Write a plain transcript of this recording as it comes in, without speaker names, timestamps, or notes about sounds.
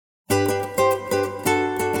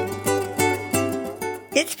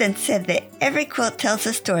It's been said that every quilt tells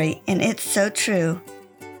a story, and it's so true.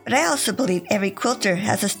 But I also believe every quilter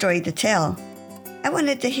has a story to tell. I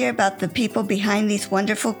wanted to hear about the people behind these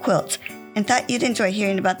wonderful quilts and thought you'd enjoy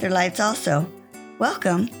hearing about their lives also.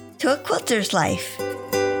 Welcome to A Quilter's Life.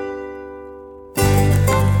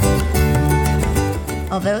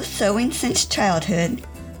 Although sewing since childhood,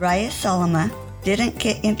 Raija Salomaa didn't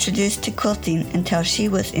get introduced to quilting until she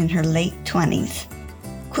was in her late 20s.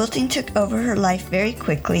 Quilting took over her life very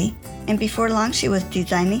quickly, and before long she was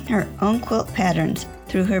designing her own quilt patterns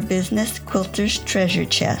through her business Quilter's Treasure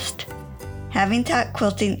Chest. Having taught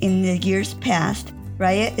quilting in the years past,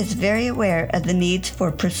 Raija is very aware of the needs for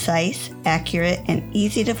precise, accurate, and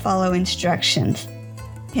easy-to-follow instructions.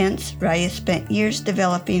 Hence, Raija spent years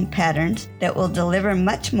developing patterns that will deliver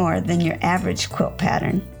much more than your average quilt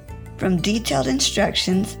pattern. From detailed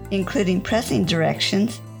instructions, including pressing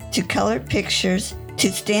directions, to colored pictures, to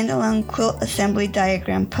standalone quilt assembly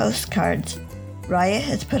diagram postcards, Raija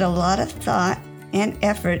has put a lot of thought and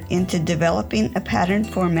effort into developing a pattern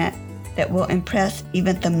format that will impress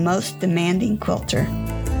even the most demanding quilter.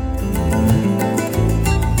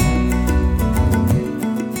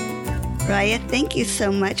 Raija, thank you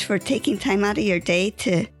so much for taking time out of your day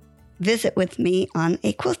to visit with me on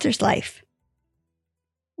A Quilter's Life.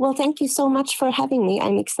 Well, thank you so much for having me.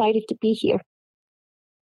 I'm excited to be here.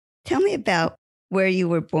 Tell me about where you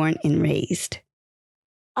were born and raised.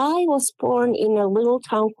 I was born in a little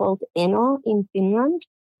town called Eno in Finland.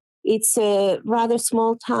 It's a rather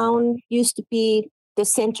small town, used to be the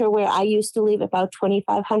center where I used to live, about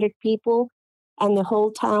 2,500 people, and the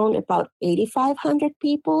whole town about 8,500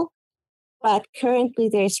 people. But currently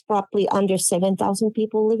there's probably under 7,000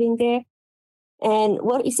 people living there. And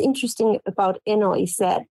what is interesting about Eno is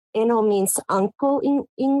that Eno means uncle in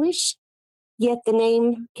English, yet the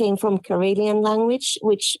name came from Karelian language,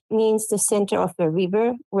 which means the center of a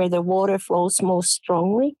river where the water flows most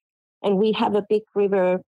strongly. And we have a big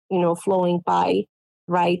river, flowing by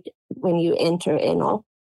right when you enter Eno.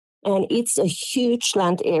 And it's a huge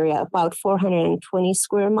land area, about 420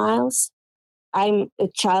 square miles. I'm a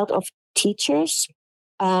child of teachers.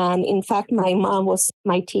 And in fact, my mom was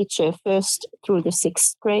my teacher first through the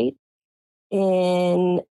sixth grade.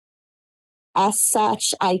 And as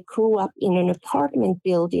such, I grew up in an apartment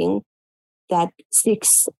building that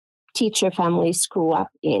 6 teacher families grew up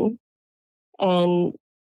in. And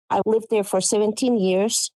I lived there for 17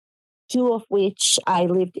 years, 2 of which I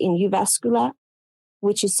lived in Jyväskylä,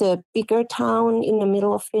 which is a bigger town in the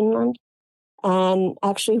middle of Finland. And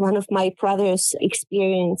actually, one of my brothers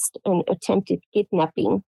experienced an attempted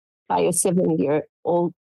kidnapping by a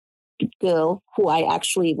 7-year-old girl who I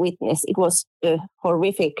actually witnessed. It was a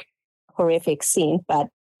horrific scene, but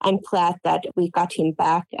I'm glad that we got him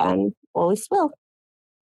back and all is well.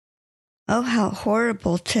 Oh, how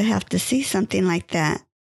horrible to have to see something like that.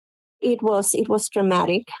 It was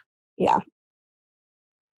dramatic. Yeah.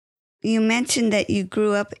 You mentioned that you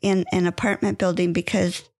grew up in an apartment building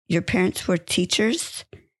because your parents were teachers?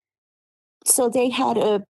 So they had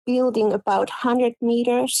a building about 100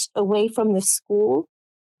 meters away from the school,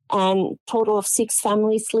 and total of 6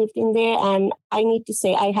 families lived in there. And I need to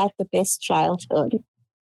say I had the best childhood.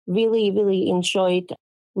 Really, really enjoyed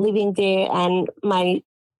living there. And my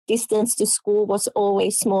distance to school was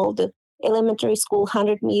always small. The elementary school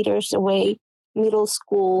 100 meters away, middle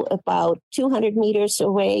school about 200 meters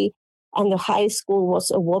away, and the high school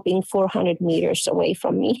was a whopping 400 meters away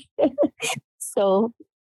from me. So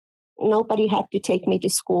nobody had to take me to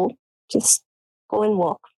school. Just go and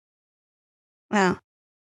walk. Wow.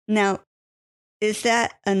 Now, is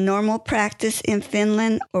that a normal practice in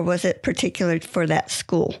Finland, or was it particular for that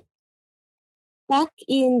school? Back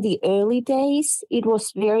in the early days, it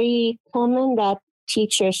was very common that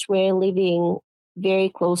teachers were living very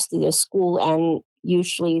close to the school, and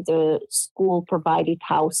usually the school provided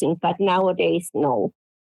housing. But nowadays, no.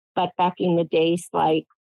 But back in the days, like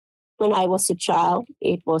when I was a child,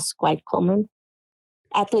 it was quite common.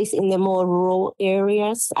 At least in the more rural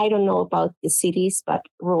areas. I don't know about the cities, but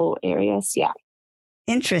rural areas, yeah.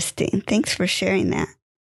 Interesting. Thanks for sharing that.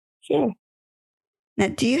 Sure. Now,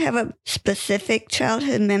 do you have a specific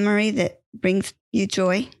childhood memory that brings you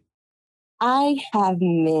joy? I have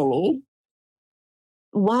many.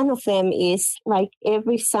 One of them is like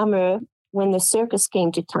every summer when the circus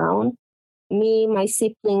came to town, me, my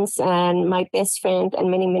siblings, and my best friend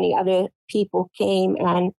and many, many other people came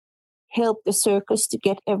and helped the circus to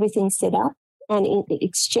get everything set up. And in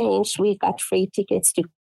exchange, we got free tickets to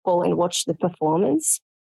go and watch the performance.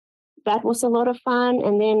 That was a lot of fun.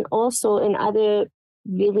 And then also another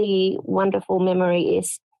really wonderful memory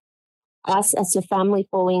is us as a family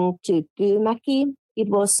going to Kymäki It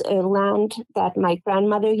was a land that my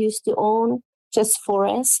grandmother used to own, just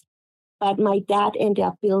forest. But my dad ended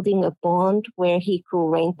up building a pond where he grew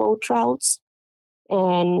rainbow trouts.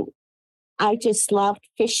 And I just loved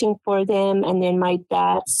fishing for them. And then my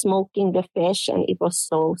dad smoking the fish, and it was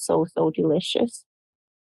so, so, so delicious.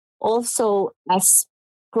 Also, as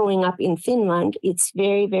growing up in Finland, it's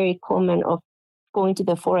very, very common of going to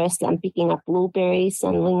the forest and picking up blueberries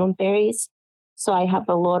and lingonberries. So I have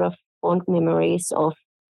a lot of fond memories of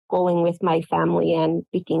going with my family and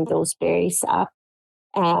picking those berries up.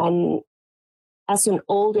 And as an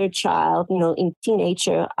older child, in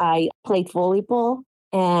teenager, I played volleyball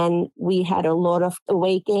and we had a lot of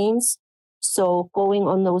away games. So going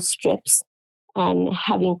on those trips and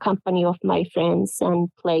having company of my friends and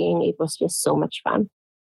playing, it was just so much fun.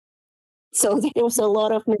 So there was a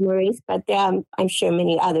lot of memories, but there are, I'm sure,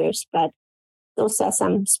 many others, but those are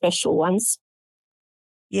some special ones.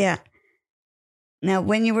 Yeah. Now,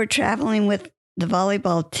 when you were traveling with the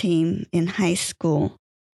volleyball team in high school,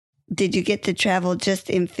 did you get to travel just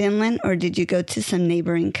in Finland or did you go to some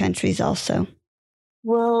neighboring countries also?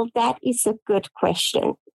 Well, that is a good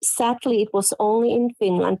question. Sadly, it was only in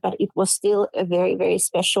Finland, but it was still a very, very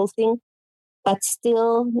special thing. But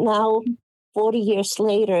still now, 40 years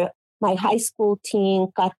later, my high school team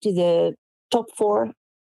got to the top 4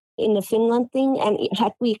 in the Finland thing. And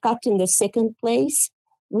had we gotten the second place,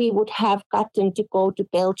 we would have gotten to go to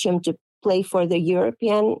Belgium to play for the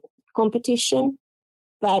European competition.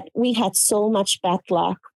 But we had so much bad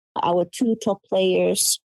luck. Our 2 top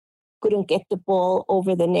players couldn't get the ball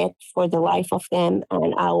over the net for the life of them.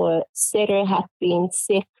 And our setter had been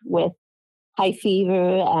sick with high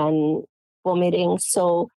fever and vomiting.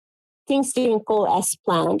 So things didn't go as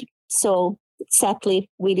planned. So sadly,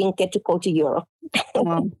 we didn't get to go to Europe.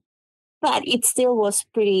 Wow. But it still was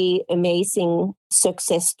pretty amazing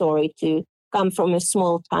success story to come from a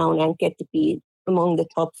small town and get to be among the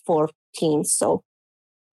top 4 teams. So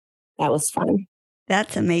that was fun.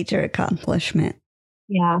 That's a major accomplishment.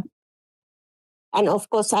 Yeah. And of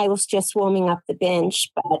course, I was just warming up the bench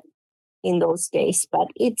but in those days. But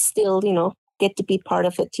it's still, get to be part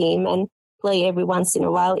of a team and play every once in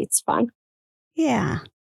a while. It's fun. Yeah.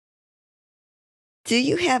 Do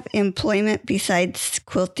you have employment besides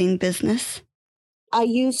quilting business? I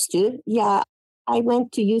used to, yeah. I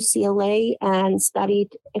went to UCLA and studied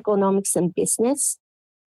economics and business.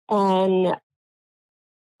 And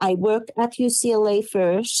I worked at UCLA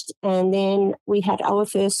first, and then we had our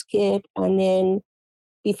first kid. And then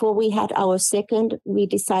before we had our second, we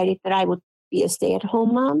decided that I would be a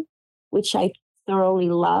stay-at-home mom, which I thoroughly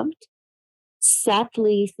loved.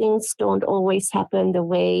 Sadly, things don't always happen the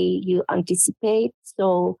way you anticipate.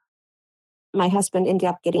 So my husband ended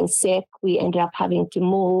up getting sick. We ended up having to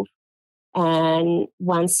move. And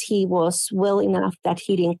once he was well enough that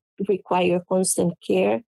he didn't require constant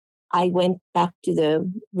care, I went back to the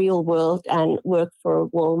real world and worked for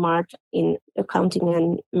Walmart in accounting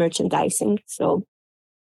and merchandising. So,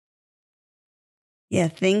 yeah,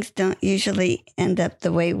 things don't usually end up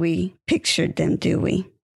the way we pictured them, do we?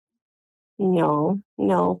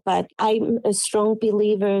 no. But I'm a strong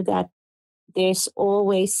believer that there's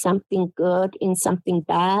always something good in something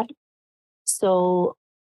bad. So,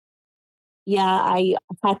 yeah, I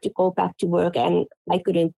had to go back to work and I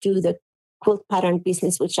couldn't do the quilt pattern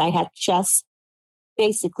business, which I had just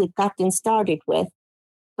basically gotten started with.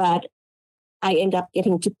 But I ended up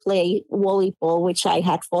getting to play volleyball, which I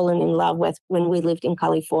had fallen in love with when we lived in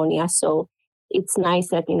California. So it's nice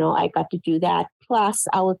that, I got to do that. Plus,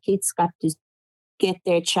 our kids got to get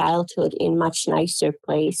their childhood in much nicer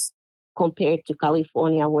place compared to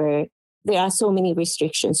California, where there are so many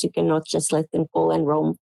restrictions. You cannot just let them go and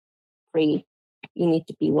roam free. You need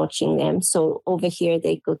to be watching them. So over here,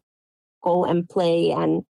 they could go and play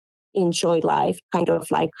and enjoy life, kind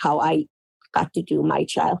of like how I got to do my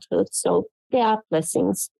childhood. So there are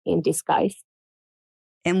blessings in disguise.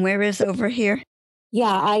 And where is over here?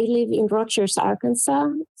 Yeah, I live in Rogers, Arkansas.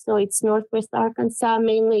 So it's Northwest Arkansas,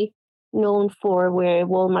 mainly known for where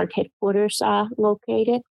Walmart headquarters are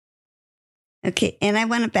located. Okay, and I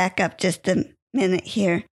want to back up just a minute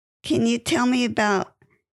here. Can you tell me about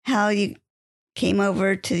how you came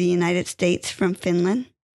over to the United States from Finland?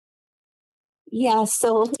 Yeah,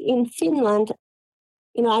 so in Finland,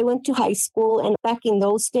 I went to high school, and back in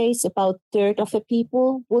those days, about a third of the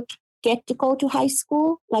people would get to go to high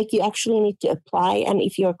school. Like you actually need to apply, and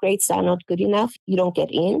if your grades are not good enough, you don't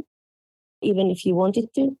get in, even if you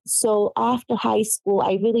wanted to. So after high school,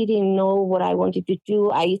 I really didn't know what I wanted to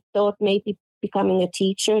do. I thought maybe becoming a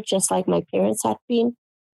teacher, just like my parents had been.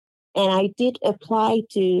 And I did apply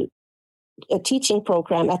to a teaching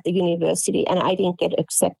program at the university, and I didn't get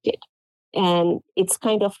accepted. And it's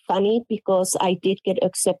kind of funny because I did get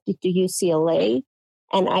accepted to UCLA,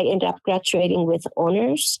 and I ended up graduating with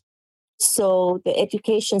honors. So the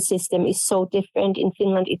education system is so different. In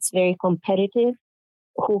Finland, it's very competitive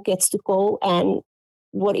who gets to go. And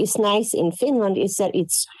what is nice in Finland is that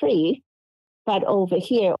it's free. But over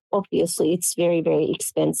here, obviously, it's very, very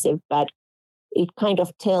expensive. But it kind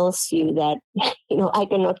of tells you that, I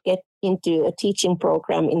cannot get into a teaching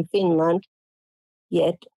program in Finland,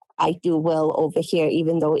 yet I do well over here,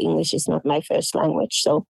 even though English is not my first language.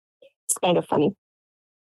 So it's kind of funny.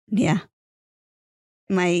 Yeah.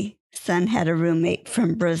 My son had a roommate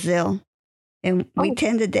from Brazil, and we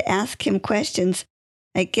tended to ask him questions.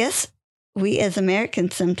 I guess we as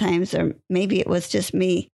Americans sometimes, or maybe it was just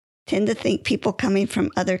me, tend to think people coming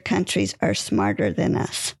from other countries are smarter than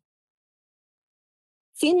us.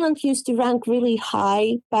 Finland used to rank really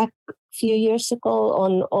high back a few years ago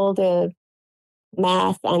on all the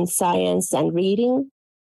math and science and reading,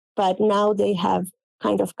 but now they have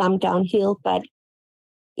kind of come downhill. But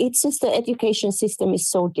it's just the education system is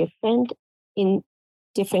so different in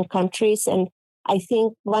different countries. And I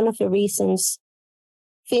think one of the reasons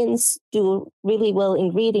Finns do really well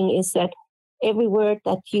in reading is that every word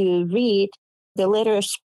that you read, the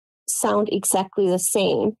letters sound exactly the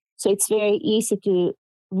same. So it's very easy to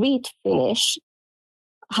read Finnish.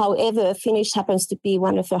 However, Finnish happens to be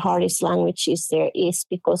one of the hardest languages there is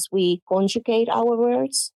because we conjugate our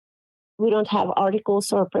words. We don't have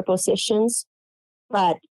articles or prepositions,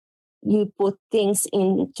 but you put things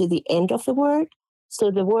into the end of the word. So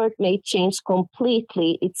the word may change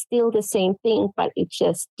completely. It's still the same thing, but it's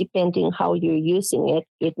just depending how you're using it,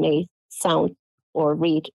 it may sound or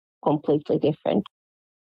read completely different.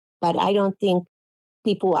 But I don't think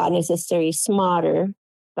people are necessarily smarter,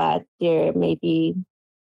 but there may be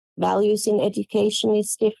values in education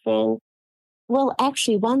is different. Well,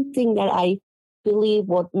 actually, one thing that I believe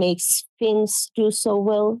what makes Finns do so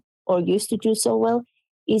well or used to do so well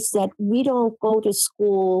is that we don't go to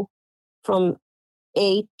school from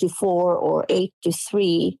 8 to 4 or 8 to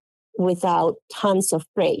 3 without tons of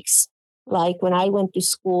breaks. Like when I went to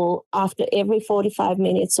school, after every 45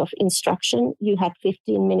 minutes of instruction, you had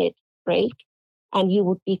 15-minute break, and you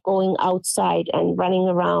would be going outside and running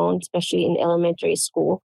around, especially in elementary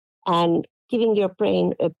school, and giving your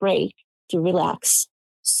brain a break to relax.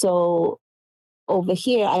 So over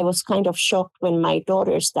here, I was kind of shocked when my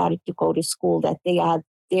daughter started to go to school that they are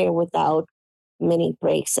there without many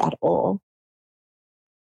breaks at all.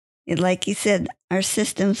 Like you said, our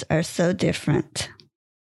systems are so different.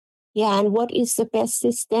 Yeah, and what is the best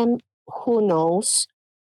system? Who knows?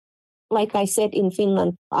 Like I said, in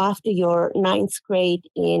Finland, after your 9th grade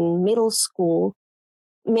in middle school,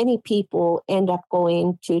 many people end up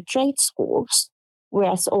going to trade schools,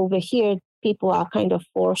 whereas over here, people are kind of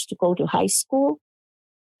forced to go to high school,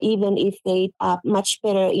 even if they are much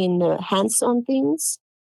better in the hands-on things.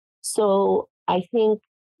 So I think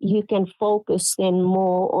you can focus then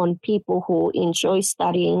more on people who enjoy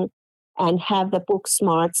studying and have the book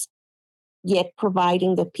smarts, yet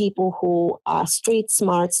providing the people who are street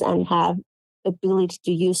smarts and have ability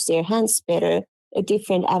to use their hands better, a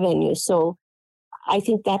different avenue. So I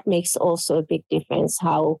think that makes also a big difference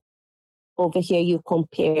how over here you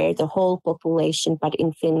compare the whole population, but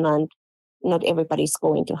in Finland, not everybody's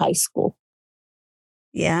going to high school.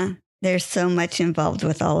 Yeah, there's so much involved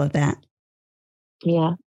with all of that.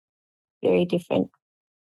 Yeah, very different.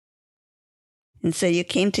 And so you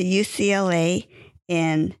came to UCLA,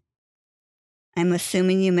 and I'm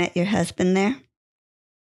assuming you met your husband there?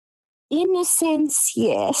 In a sense,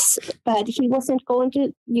 yes, but he wasn't going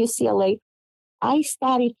to UCLA. I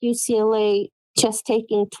started UCLA just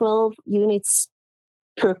taking 12 units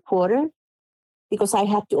per quarter because I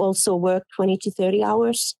had to also work 20 to 30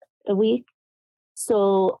 hours a week.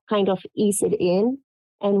 So kind of ease it in.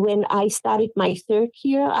 And when I started my third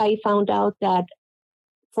year, I found out that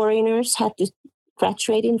foreigners had to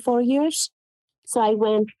graduate in 4 years. So I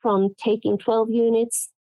went from taking 12 units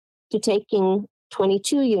to taking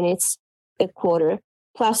 22 units a quarter,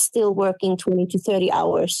 plus still working 20 to 30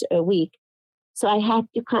 hours a week. So I had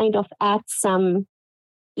to kind of add some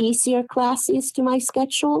easier classes to my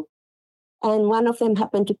schedule. And one of them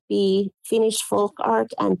happened to be Finnish folk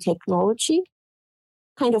art and technology,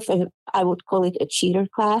 kind of I would call it a cheater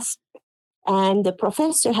class. And the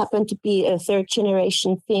professor happened to be a third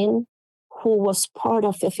generation Finn who was part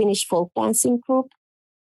of the Finnish folk dancing group.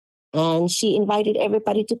 And she invited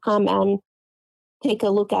everybody to come and take a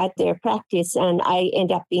look at their practice. And I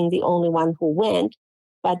ended up being the only one who went.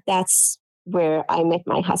 But that's where I met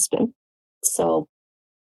my husband. So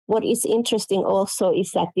what is interesting also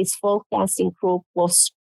is that this folk dancing group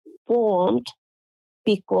was formed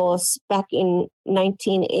because back in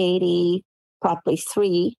 1980, probably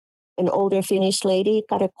three, an older Finnish lady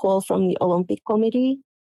got a call from the Olympic Committee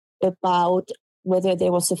about whether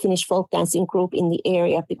there was a Finnish folk dancing group in the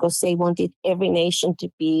area because they wanted every nation to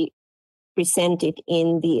be presented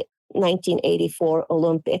in the 1984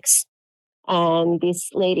 Olympics. And this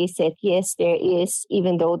lady said, yes, there is,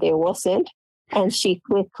 even though there wasn't. And she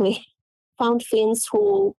quickly found Finns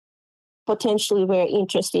who potentially were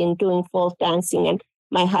interested in doing folk dancing. And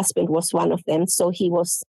my husband was one of them. So he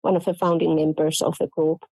was one of the founding members of the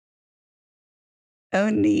group. Oh,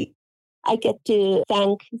 neat. I get to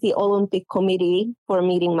thank the Olympic Committee for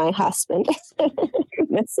meeting my husband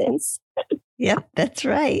in a sense. Yep, that's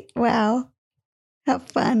right. Wow. How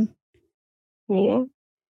fun. Yeah.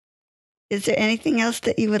 Is there anything else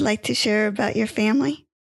that you would like to share about your family?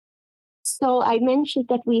 So I mentioned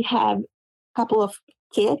that we have a couple of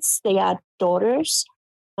kids. They are daughters.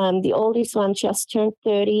 The oldest one just turned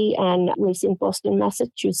 30 and lives in Boston,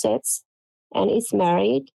 Massachusetts, and is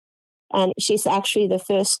married. And she's actually the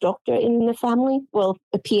first doctor in the family, well,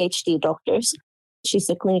 a PhD doctor. She's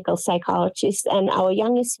a clinical psychologist. And our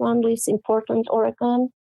youngest one lives in Portland, Oregon.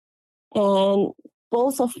 And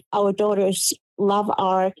both of our daughters love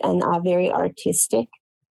art and are very artistic.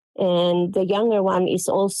 And the younger one is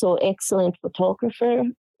also excellent photographer,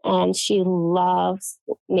 and she loves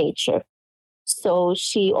nature. So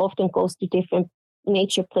she often goes to different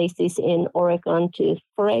nature places in Oregon to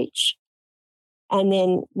forage. And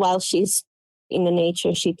then while she's in the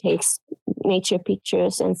nature, she takes nature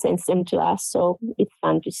pictures and sends them to us. So it's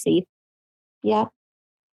fun to see. Yeah,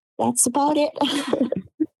 that's about it.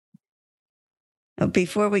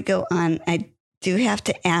 Before we go on, I do have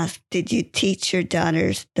to ask, did you teach your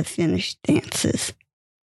daughters the Finnish dances?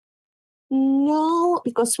 No,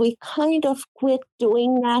 because we kind of quit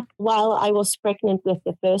doing that while I was pregnant with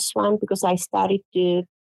the first one because I started to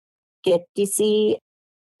get dizzy.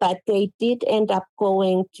 But they did end up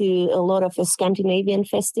going to a lot of the Scandinavian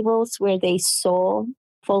festivals where they saw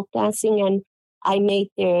folk dancing, and I made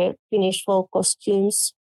their Finnish folk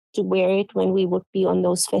costumes to wear it when we would be on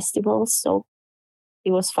those festivals. So it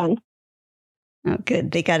was fun. Oh, good.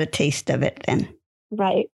 They got a taste of it then.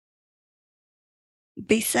 Right.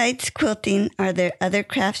 Besides quilting, are there other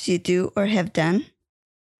crafts you do or have done?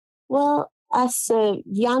 Well, as a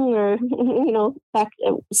younger, back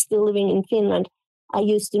still living in Finland, I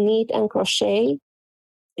used to knit and crochet.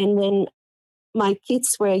 And when my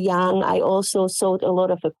kids were young, I also sewed a lot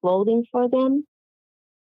of the clothing for them.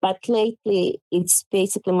 But lately, it's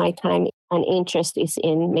basically my time and interest is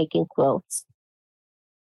in making quilts.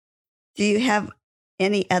 Do you have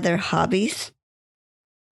any other hobbies?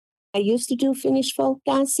 I used to do Finnish folk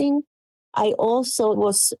dancing. I also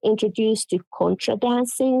was introduced to contra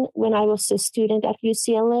dancing when I was a student at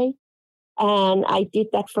UCLA. And I did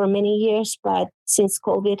that for many years, but since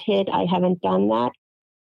COVID hit, I haven't done that.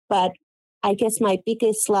 But I guess my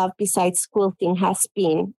biggest love besides quilting has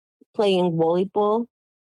been playing volleyball.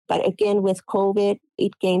 But again, with COVID,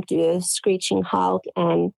 it came to a screeching halt.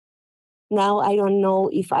 And now I don't know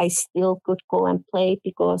if I still could go and play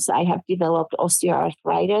because I have developed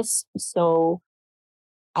osteoarthritis. So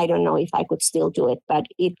I don't know if I could still do it. But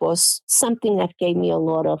it was something that gave me a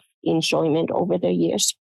lot of enjoyment over the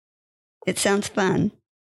years. It sounds fun.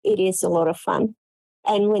 It is a lot of fun.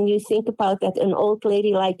 And when you think about that, an old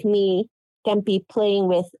lady like me can be playing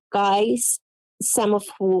with guys, some of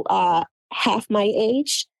who are half my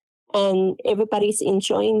age, and everybody's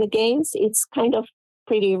enjoying the games, it's kind of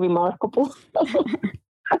pretty remarkable.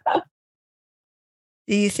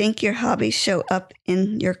 Do you think your hobbies show up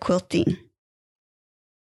in your quilting?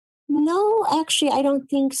 No, actually, I don't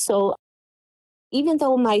think so. Even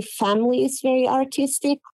though my family is very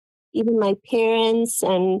artistic, even my parents,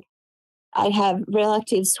 and I have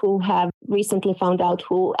relatives who have recently found out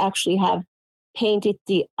who actually have painted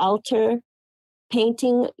the altar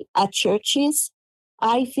painting at churches.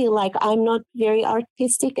 I feel like I'm not very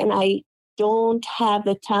artistic and I don't have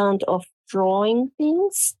the talent of drawing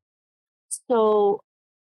things. So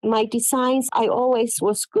my designs, I always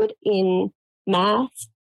was good in math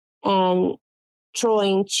and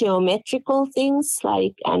drawing geometrical things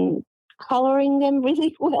and coloring them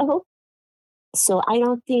really well. So I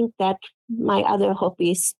don't think that my other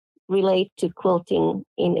hobbies relate to quilting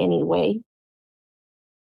in any way.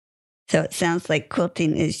 So it sounds like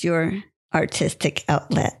quilting is your artistic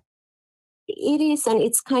outlet. It is, and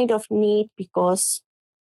it's kind of neat because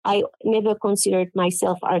I never considered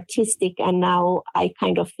myself artistic, and now I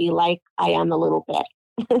kind of feel like I am a little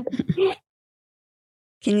bit.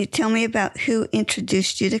 Can you tell me about who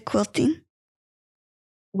introduced you to quilting?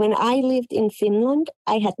 When I lived in Finland,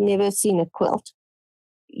 I had never seen a quilt.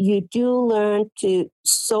 You do learn to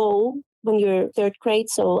sew when you're third grade,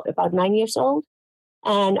 so about 9 years old.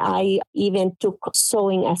 And I even took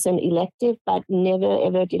sewing as an elective, but never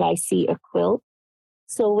ever did I see a quilt.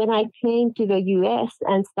 So when I came to the US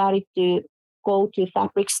and started to go to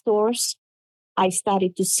fabric stores, I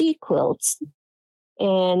started to see quilts.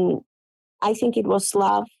 And I think it was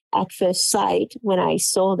love at first sight when I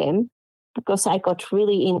saw them, because I got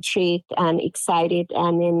really intrigued and excited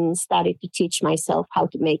and then started to teach myself how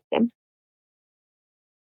to make them.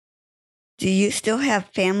 Do you still have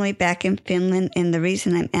family back in Finland? And the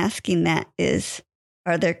reason I'm asking that is,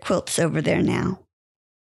 are there quilts over there now?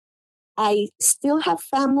 I still have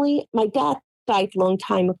family. My dad died a long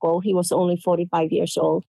time ago. He was only 45 years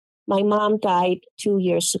old. My mom died 2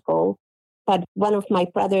 years ago, but one of my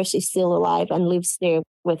brothers is still alive and lives there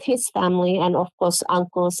with his family, and of course,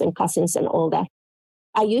 uncles and cousins and all that.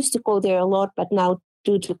 I used to go there a lot, but now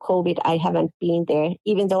due to COVID, I haven't been there,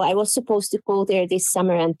 even though I was supposed to go there this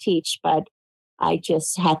summer and teach, but I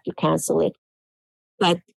just had to cancel it.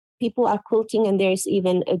 But people are quilting, and there's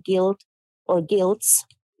even a guild or guilds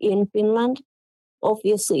in Finland.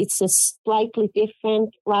 Obviously, it's a slightly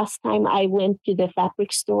different. Last time I went to the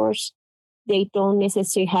fabric stores, they don't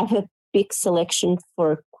necessarily have a big selection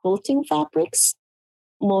for quilting fabrics,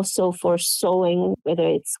 more so for sewing, whether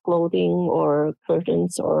it's clothing or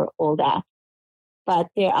curtains or all that. But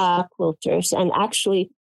there are quilters. And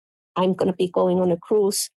actually, I'm going to be going on a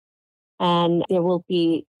cruise, and there will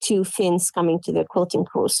be 2 Finns coming to the quilting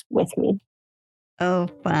cruise with me. Oh,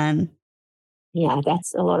 fun. Yeah,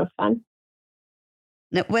 that's a lot of fun.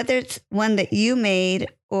 Now, whether it's one that you made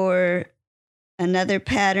or another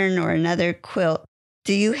pattern or another quilt,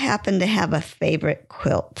 do you happen to have a favorite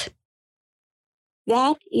quilt?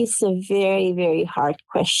 That is a very, very hard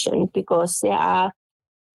question, because there are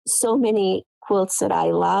so many quilts that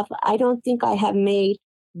I love. I don't think I have made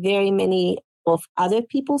very many of other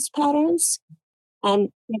people's patterns. And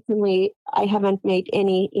definitely, I haven't made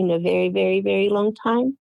any in a very, very, very long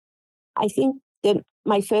time. I think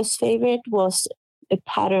my first favorite was a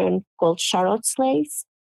pattern called Charlotte's Lace.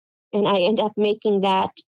 And I ended up making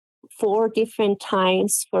that 4 different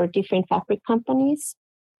times for different fabric companies.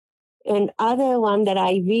 And other one that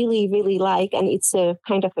I really, really like, and it's a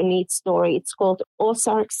kind of a neat story, it's called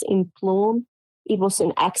Ozarks in Plume. It was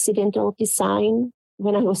an accidental design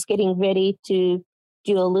when I was getting ready to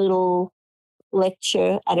do a little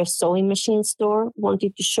lecture at a sewing machine store,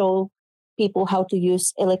 wanted to show people how to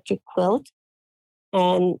use electric quilt.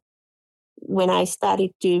 And when I started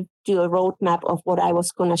to do a roadmap of what I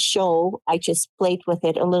was going to show, I just played with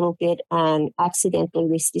it a little bit, and accidentally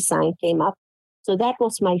this design came up. So that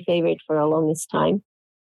was my favorite for the longest time.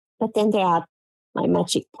 But then there are my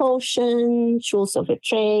Magic Potion, Jewels of a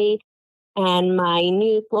Trade, and my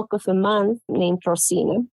new block of the month named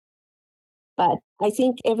Rosina. But I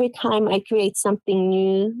think every time I create something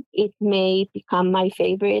new, it may become my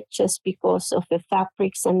favorite just because of the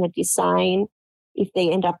fabrics and the design, if they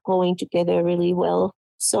end up going together really well.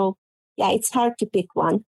 So yeah, it's hard to pick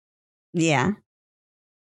one. Yeah.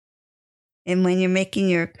 And when you're making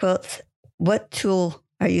your quilts, what tool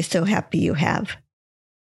are you so happy you have?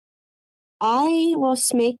 I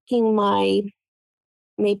was making my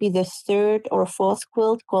maybe the 3rd or 4th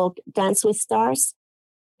quilt called Dance with Stars.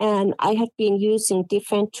 And I had been using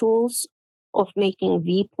different tools of making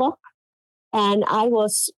V-block. And I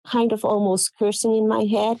was kind of almost cursing in my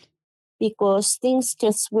head, because things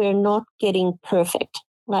just were not getting perfect.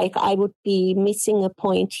 Like I would be missing a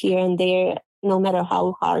point here and there, no matter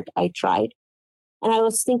how hard I tried. And I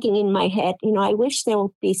was thinking in my head, I wish there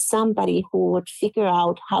would be somebody who would figure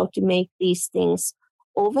out how to make these things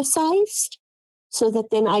oversized, so that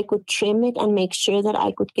then I could trim it and make sure that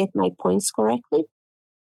I could get my points correctly.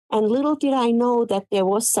 And little did I know that there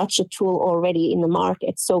was such a tool already in the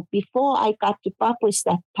market. So before I got to publish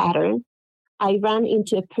that pattern, I ran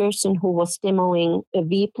into a person who was demoing a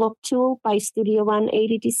V-block tool by Studio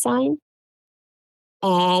 180 Design.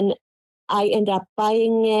 And I ended up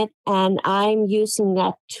buying it, and I'm using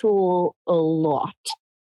that tool a lot.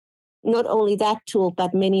 Not only that tool,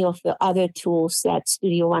 but many of the other tools that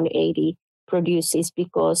Studio 180 produces,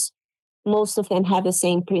 because most of them have the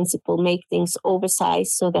same principle: make things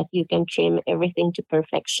oversized so that you can trim everything to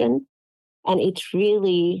perfection. And it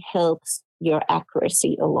really helps your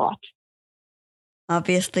accuracy a lot.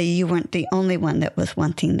 Obviously, you weren't the only one that was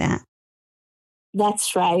wanting that.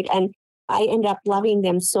 That's right. And I end up loving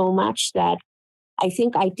them so much that I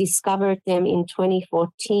think I discovered them in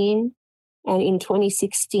 2014. And in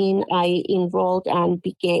 2016, I enrolled and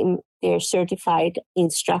became their certified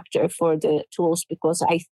instructor for the tools because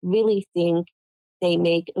I really think they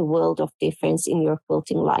make a world of difference in your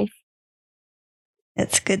quilting life.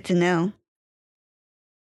 That's good to know.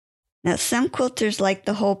 Now, some quilters like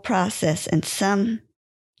the whole process and some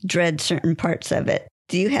dread certain parts of it.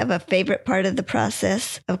 Do you have a favorite part of the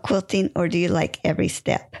process of quilting, or do you like every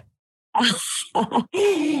step?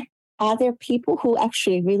 Are there people who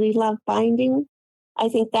actually really love binding? I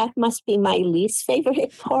think that must be my least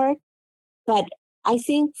favorite part. But I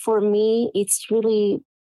think for me, it's really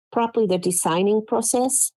probably the designing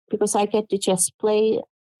process because I get to just play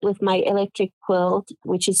with my electric quilt,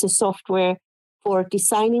 which is a software for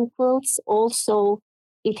designing quilts. Also,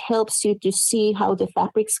 it helps you to see how the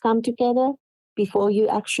fabrics come together before you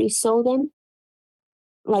actually sew them.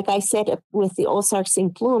 Like I said, with the Ozarks in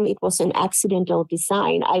Bloom, it was an accidental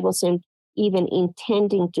design. I wasn't even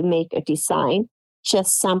intending to make a design,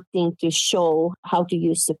 just something to show how to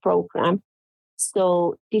use the program.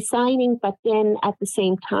 So designing, but then at the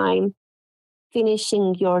same time,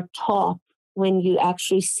 finishing your top when you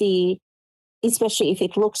actually see, especially if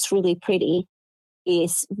it looks really pretty,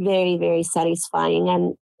 is very, very satisfying.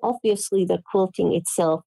 And obviously the quilting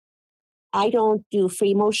itself, I don't do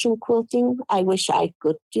free motion quilting. I wish I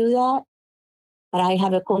could do that, but I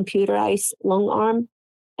have a computerized long arm,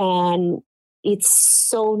 and it's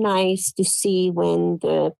so nice to see when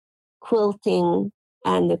the quilting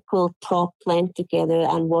and the quilt top blend together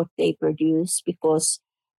and what they produce, because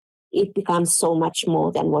it becomes so much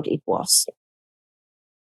more than what it was.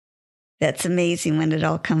 That's amazing when it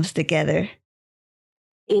all comes together.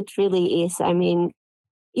 It really is. I mean,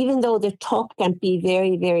 even though the top can be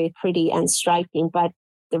very, very pretty and striking, but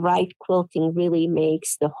the right quilting really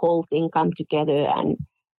makes the whole thing come together and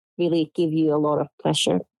really give you a lot of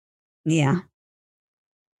pleasure. Yeah.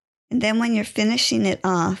 And then when you're finishing it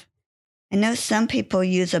off, I know some people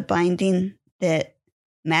use a binding that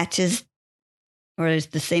matches or is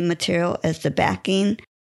the same material as the backing,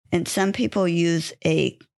 and some people use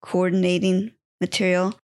a coordinating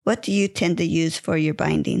material. What do you tend to use for your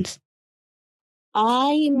bindings?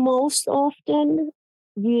 I most often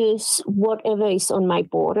use whatever is on my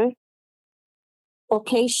border.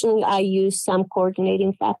 Occasionally, I use some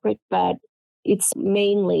coordinating fabric, but it's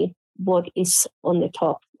mainly what is on the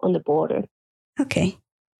top, on the border. Okay.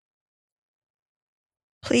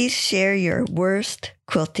 Please share your worst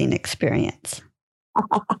quilting experience.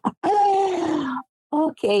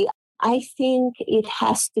 Okay, I think it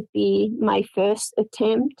has to be my first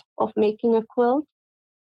attempt of making a quilt.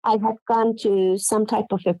 I had gone to some type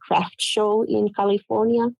of a craft show in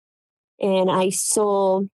California, and I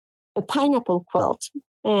saw a pineapple quilt,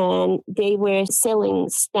 and they were selling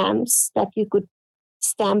stamps that you could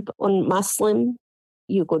stamp on muslin.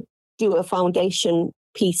 You could do a foundation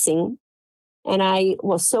piecing. And I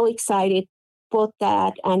was so excited, bought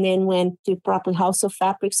that, and then went to probably House of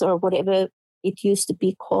Fabrics or whatever it used to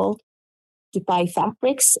be called to buy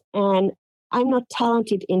fabrics. And I'm not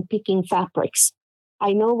talented in picking fabrics.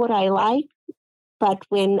 I know what I like, but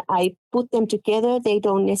when I put them together, they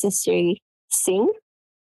don't necessarily sing.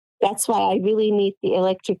 That's why I really need the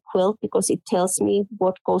electric quilt, because it tells me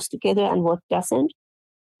what goes together and what doesn't.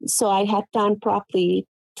 So I had done probably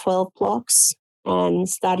 12 blocks and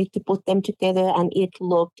started to put them together, and it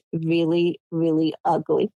looked really, really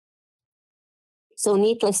ugly. So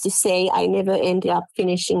needless to say, I never ended up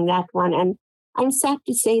finishing that one. And I'm sad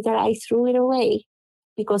to say that I threw it away,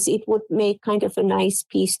 because it would make kind of a nice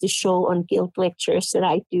piece to show on guild lectures that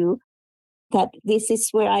I do, that this is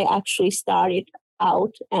where I actually started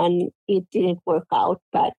out, and it didn't work out.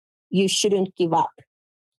 But you shouldn't give up,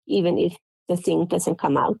 even if the thing doesn't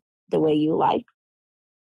come out the way you like.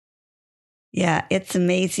 Yeah, it's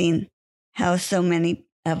amazing how so many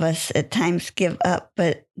of us at times give up,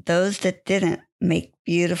 but those that didn't make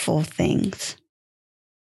beautiful things.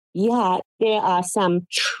 Yeah, there are some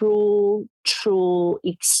true,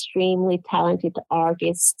 extremely talented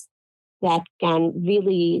artists that can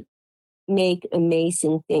really make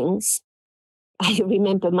amazing things. I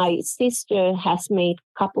remember my sister has made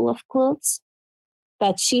a couple of quilts,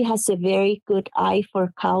 but she has a very good eye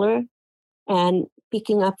for color and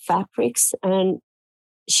picking up fabrics. And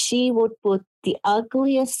she would put the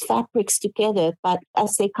ugliest fabrics together, but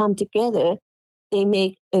as they come together, they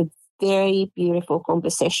make a very beautiful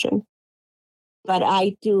composition. But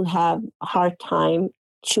I do have a hard time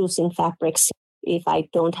choosing fabrics if I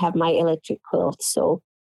don't have my electric quilt. So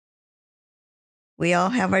we all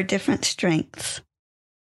have our different strengths.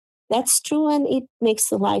 That's true, and it makes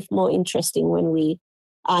the life more interesting when we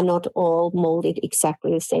are not all molded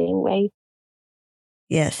exactly the same way.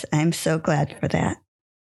 Yes, I'm so glad for that.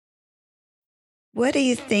 What do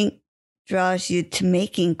you think draws you to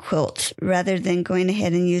making quilts rather than going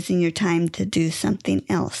ahead and using your time to do something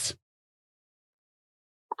else?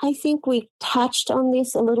 I think we touched on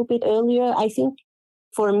this a little bit earlier. I think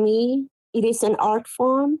for me, it is an art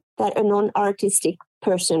form that a non-artistic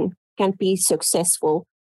person can be successful,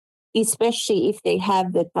 especially if they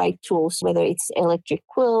have the right tools, whether it's electric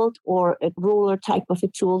quilt or a ruler type of a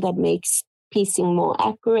tool that makes piecing more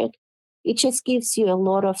accurate. It just gives you a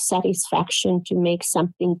lot of satisfaction to make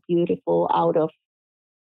something beautiful out of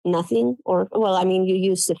nothing. Or, well, I mean, you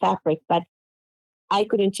use the fabric, but I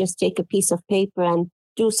couldn't just take a piece of paper and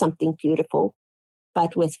do something beautiful.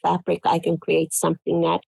 But with fabric, I can create something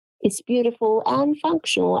that is beautiful and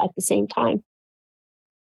functional at the same time.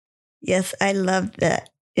 Yes, I love that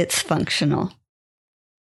it's functional.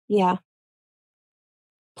 Yeah.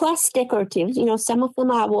 Plus decorative, some of them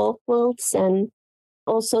are wall quilts, and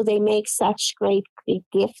also they make such great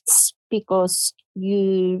gifts because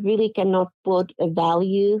you really cannot put a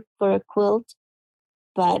value for a quilt,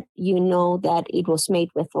 but you know that it was made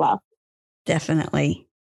with love. Definitely.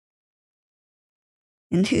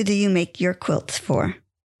 And who do you make your quilts for?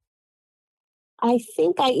 I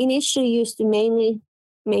think I initially used to mainly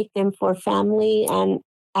make them for family, and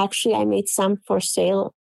actually I made some for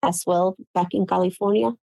sale as well back in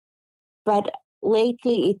California. But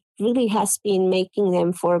lately, it really has been making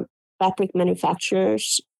them for fabric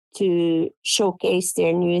manufacturers to showcase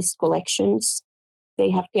their newest collections.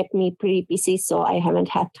 They have kept me pretty busy, so I haven't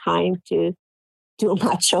had time to do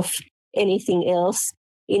much of anything else.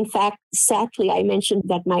 In fact, sadly, I mentioned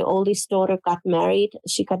that my oldest daughter got married.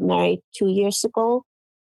 She got married 2 years ago,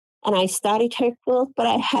 and I started her quilt, but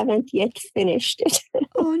I haven't yet finished it.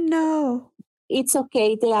 Oh, no. It's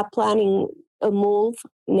okay. They are planning a move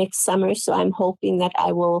next summer, so I'm hoping that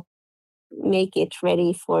I will make it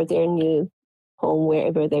ready for their new home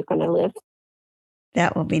wherever they're going to live.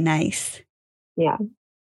 That will be nice. Yeah.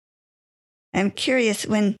 I'm curious,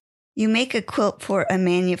 when you make a quilt for a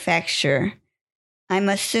manufacturer, I'm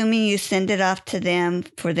assuming you send it off to them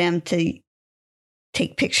for them to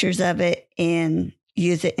take pictures of it and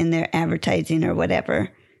use it in their advertising or whatever.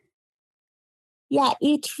 Yeah,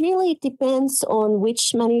 it really depends on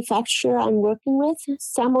which manufacturer I'm working with.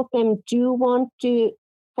 Some of them do want to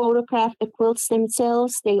photograph the quilts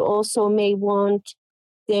themselves. They also may want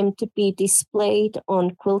them to be displayed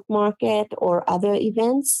on Quilt Market or other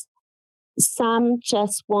events. Some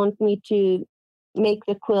just want me to make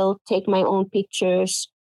the quilt, take my own pictures,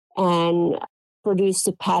 and produce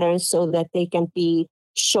the patterns so that they can be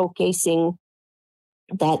showcasing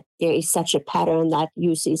that there is such a pattern that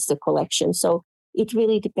uses the collection. So it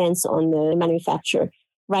really depends on the manufacturer.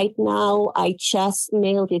 Right now, I just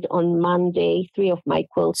mailed it on Monday, 3 of my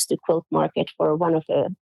quilts to Quilt Market for one of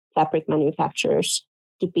the fabric manufacturers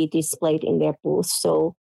to be displayed in their booth.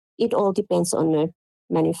 So it all depends on the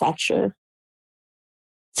manufacturer.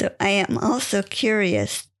 So I am also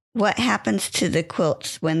curious, what happens to the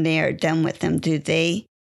quilts when they are done with them? Do they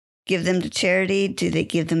give them to charity? Do they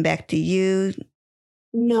give them back to you?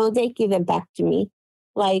 No, they give them back to me.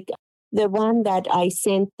 Like the one that I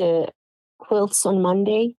sent the quilts on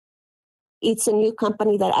Monday, it's a new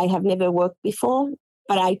company that I have never worked before,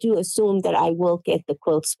 but I do assume that I will get the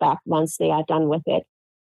quilts back once they are done with it.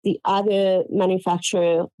 The other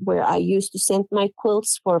manufacturer where I used to send my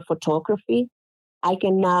quilts for photography, I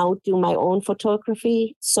can now do my own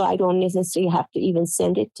photography, so I don't necessarily have to even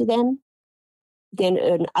send it to them. Then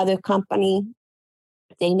another company,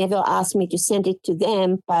 they never asked me to send it to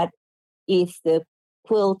them, but if the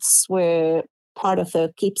quilts were part of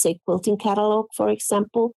a keepsake quilting catalog, for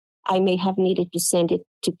example, I may have needed to send it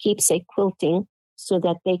to keepsake quilting so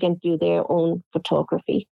that they can do their own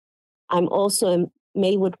photography. I'm also a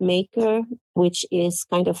Maywood maker, which is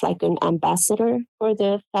kind of like an ambassador for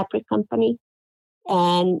the fabric company.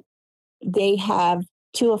 And they have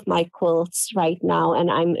 2 of my quilts right now,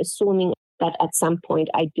 and I'm assuming that at some point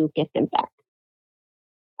I do get them back.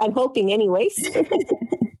 I'm hoping anyways.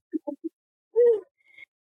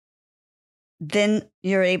 Then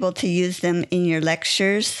you're able to use them in your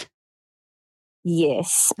lectures?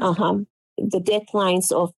 Yes. The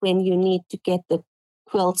deadlines of when you need to get the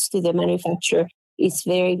quilts to the manufacturer is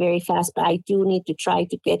very, very fast. But I do need to try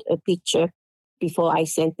to get a picture before I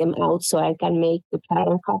send them out so I can make the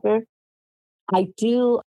pattern cover. I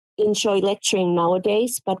do enjoy lecturing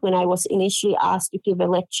nowadays, but when I was initially asked to give a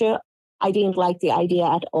lecture, I didn't like the idea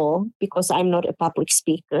at all because I'm not a public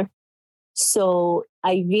speaker. So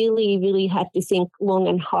I really, really had to think long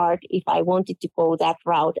and hard if I wanted to go that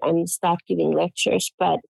route and start giving lectures.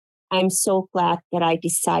 But I'm so glad that I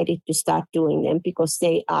decided to start doing them because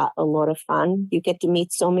they are a lot of fun. You get to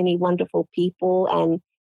meet so many wonderful people and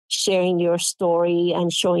sharing your story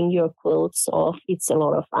and showing your quilts off. It's a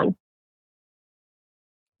lot of fun.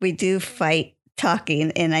 We do fight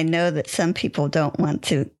talking, and I know that some people don't want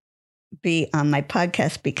to be on my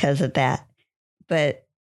podcast because of that, but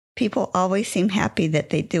people always seem happy that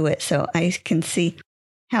they do it. So I can see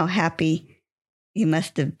how happy you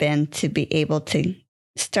must have been to be able to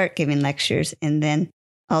start giving lectures and then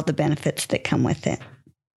all the benefits that come with it.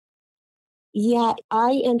 Yeah,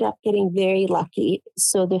 I end up getting very lucky.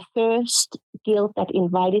 So the first guild that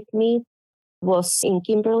invited me was in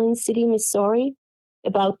Kimberlin City, Missouri,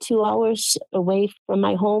 about 2 hours away from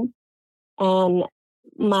my home. And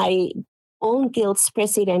my own guild's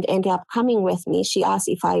president ended up coming with me. She asked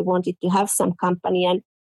if I wanted to have some company, and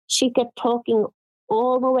she kept talking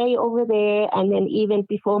all the way over there. And then even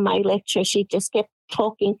before my lecture, she just kept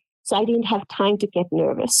talking. So I didn't have time to get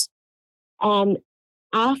nervous. And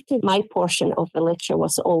after my portion of the lecture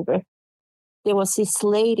was over, there was this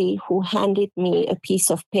lady who handed me a piece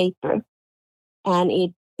of paper, and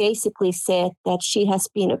it basically said that she has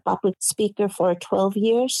been a public speaker for 12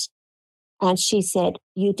 years. And she said,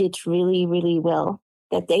 you did really, really well,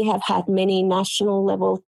 that they have had many national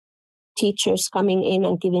level teachers coming in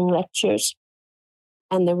and giving lectures.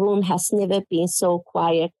 And the room has never been so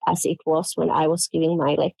quiet as it was when I was giving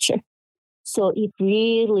my lecture. So it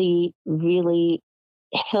really, really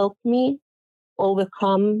helped me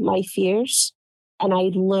overcome my fears. And I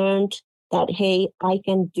learned that, hey, I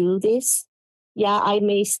can do this. Yeah, I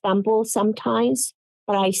may stumble sometimes,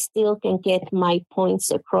 but I still can get my points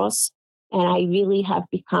across. And I really have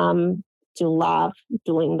become to love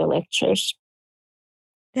doing the lectures.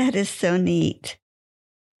 That is so neat.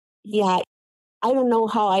 Yeah, I don't know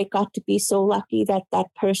how I got to be so lucky that that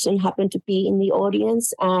person happened to be in the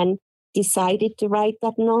audience and decided to write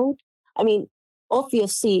that note. I mean,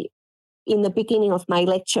 obviously, in the beginning of my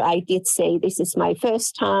lecture, I did say, this is my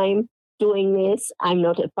first time doing this. I'm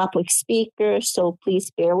not a public speaker, so please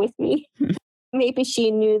bear with me. Maybe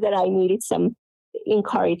she knew that I needed some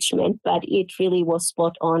encouragement, but it really was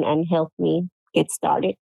spot on and helped me get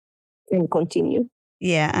started and continue.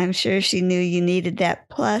 Yeah, I'm sure she knew you needed that.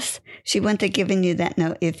 Plus, she wouldn't have given you that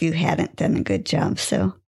note if you hadn't done a good job.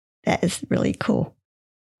 So that is really cool.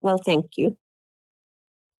 Well, thank you.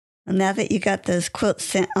 Well, now that you got those quilts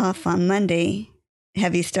sent off on Monday,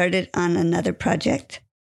 have you started on another project?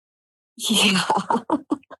 Yeah.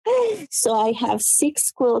 So I have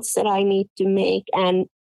 6 quilts that I need to make, and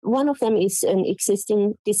one of them is an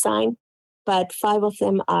existing design, but 5 of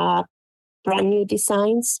them are brand new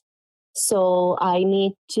designs. So I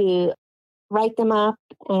need to write them up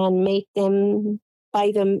and make them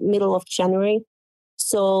by the middle of January.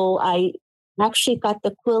 So I actually got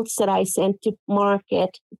the quilts that I sent to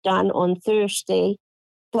market done on Thursday,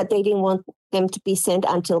 but they didn't want them to be sent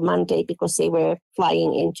until Monday because they were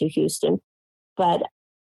flying into Houston. But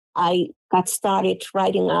I got started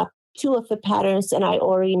writing up 2 of the patterns, and I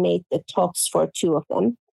already made the tops for 2 of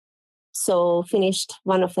them. So finished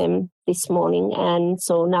one of them this morning. And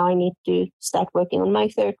so now I need to start working on my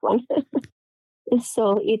 3rd one.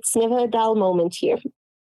 So it's never a dull moment here.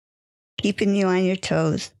 Keeping you on your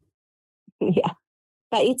toes. Yeah.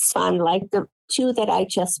 But it's fun. Like the 2 that I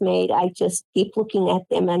just made, I just keep looking at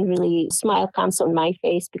them and really smile comes on my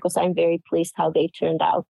face because I'm very pleased how they turned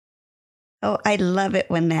out. Oh, I love it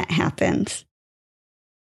when that happens.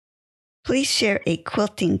 Please share a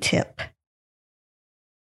quilting tip.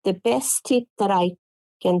 The best tip that I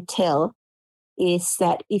can tell is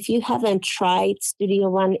that if you haven't tried Studio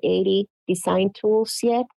 180 design tools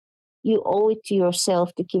yet, you owe it to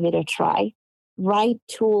yourself to give it a try. Right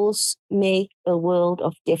tools make a world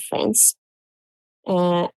of difference.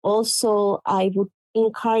 Also, I would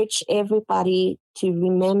encourage everybody to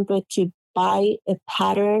remember to buy a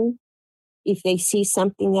pattern if they see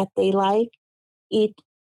something that they like. It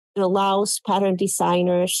allows pattern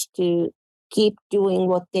designers to keep doing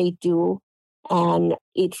what they do, and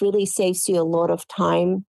it really saves you a lot of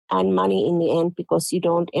time and money in the end because you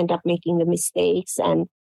don't end up making the mistakes and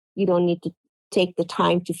you don't need to take the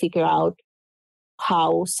time to figure out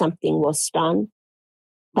how something was done.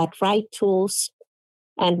 But right tools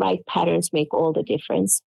and right patterns make all the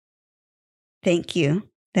difference. Thank you.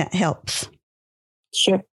 That helps.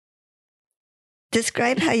 Sure.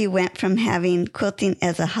 Describe how you went from having quilting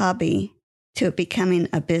as a hobby to it becoming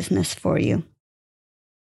a business for you.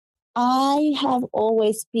 I have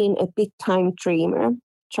always been a big time dreamer,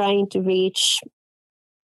 trying to reach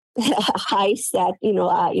heights that,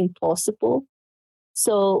 are impossible.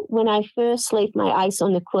 So when I first laid my eyes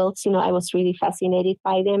on the quilts, I was really fascinated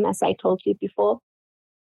by them, as I told you before.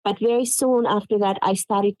 But very soon after that, I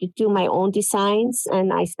started to do my own designs,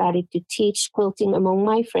 and I started to teach quilting among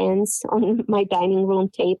my friends on my dining room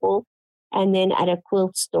table and then at a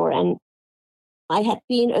quilt store. And I had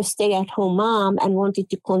been a stay-at-home mom and wanted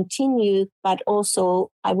to continue, but also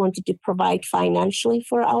I wanted to provide financially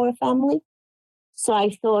for our family. So I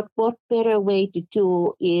thought, what better way to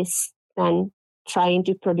do is than trying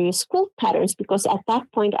to produce quilt patterns? Because at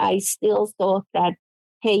that point, I still thought that,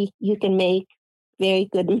 hey, you can make very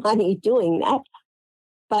good money doing that.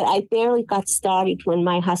 But I barely got started when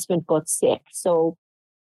my husband got sick. So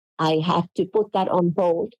I had to put that on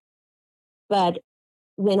hold. But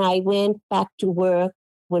when I went back to work,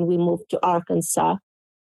 when we moved to Arkansas,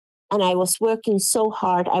 and I was working so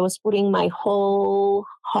hard, I was putting my whole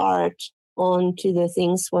heart onto the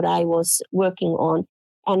things what I was working on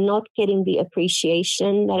and not getting the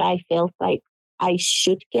appreciation that I felt like I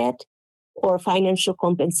should get or financial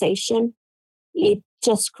compensation. It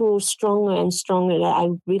just grew stronger and stronger that I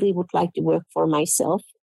really would like to work for myself.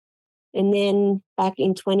 And then back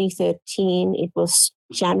in 2013, it was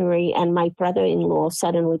January, and my brother-in-law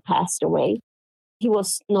suddenly passed away. He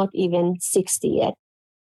was not even 60 yet.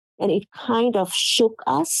 And it kind of shook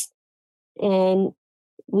us. And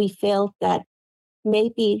we felt that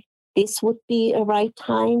maybe this would be a right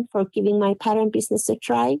time for giving my pattern business a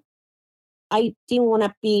try. I didn't want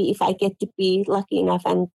to be, if I get to be lucky enough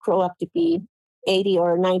and grow up to be 80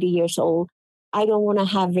 or 90 years old, I don't want to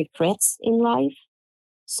have regrets in life.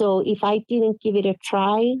 So if I didn't give it a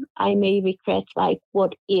try, I may regret, like,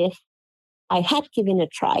 what if I had given a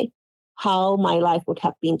try, how my life would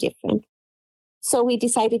have been different. So we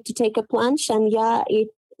decided to take a plunge, and it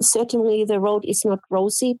certainly the road is not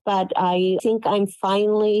rosy, but I think I'm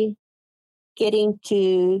finally getting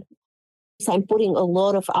to, I'm putting a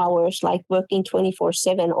lot of hours, like working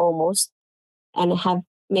 24/7 almost, and have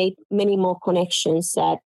made many more connections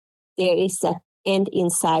that there is that end in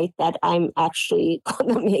sight that I'm actually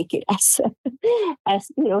going to make it as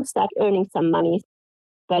start earning some money.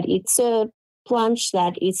 But it's a plunge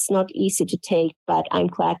that it's not easy to take, but I'm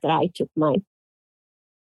glad that I took mine.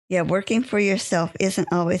 Yeah, working for yourself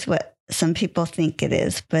isn't always what some people think it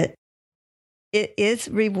is, but it is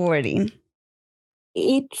rewarding.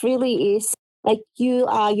 It really is. Like, you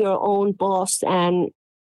are your own boss, and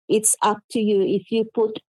it's up to you. If you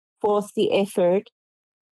put forth the effort,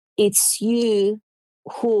 it's you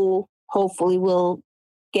who hopefully will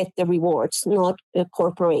get the rewards, not a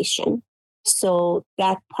corporation. So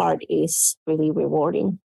that part is really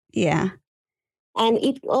rewarding. Yeah. And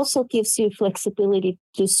it also gives you flexibility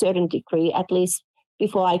to a certain degree, at least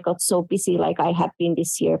before I got so busy like I have been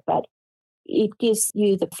this year. But it gives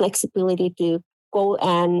you the flexibility to go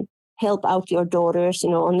and help out your daughters,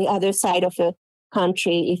 on the other side of the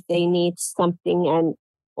country if they need something, and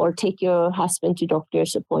or take your husband to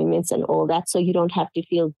doctor's appointments and all that. So you don't have to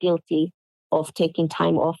feel guilty of taking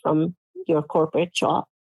time off from your corporate job.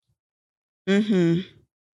 Mm-hmm.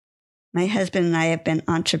 My husband and I have been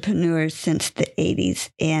entrepreneurs since the 80s.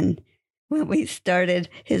 And when we started,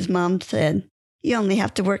 his mom said, you only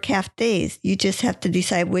have to work half days. You just have to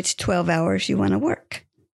decide which 12 hours you want to work.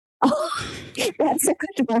 Oh, that's a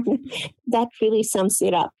good one. That really sums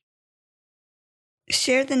it up.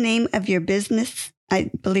 Share the name of your business. I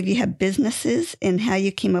believe you have businesses, and how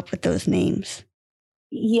you came up with those names.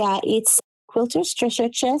 Yeah, it's Quilter's Treasure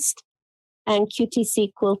Chest and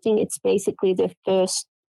QTC Quilting. It's basically the first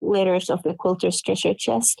letters of the Quilter's Treasure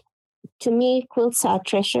Chest. To me, quilts are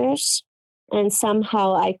treasures. And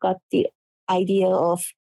somehow I got the idea of,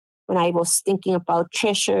 when I was thinking about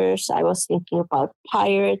treasures, I was thinking about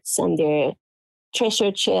pirates and their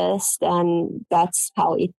treasure chest. And that's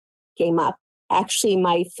how it came up. Actually,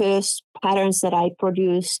 my first patterns that I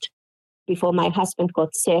produced before my husband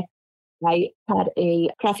got sick, I had a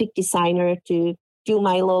graphic designer to do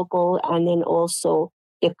my logo and then also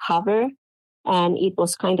the cover. And it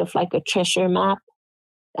was kind of like a treasure map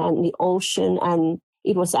and the ocean. And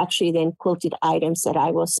it was actually then quilted items that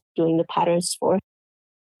I was doing the patterns for.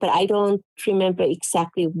 But I don't remember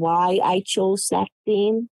exactly why I chose that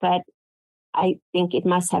theme, but I think it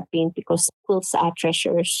must have been because quilts are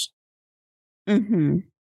treasures. Mm-hmm.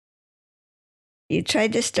 You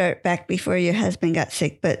tried to start back before your husband got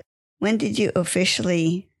sick, but when did you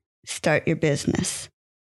officially start your business?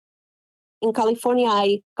 In California,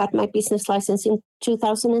 I got my business license in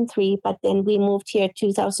 2003, but then we moved here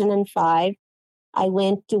 2005. I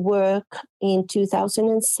went to work in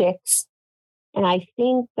 2006, and I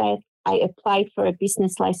think that I applied for a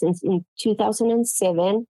business license in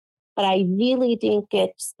 2007. But I really didn't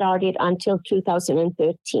get started until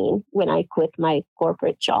 2013 when I quit my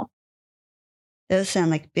corporate job. Those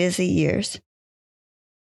sound like busy years.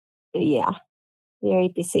 Yeah, very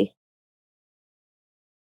busy.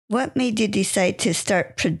 What made you decide to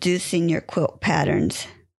start producing your quilt patterns?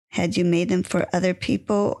 Had you made them for other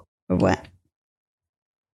people or what?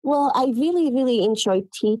 Well, I really, really enjoyed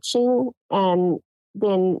teaching and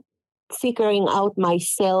then figuring out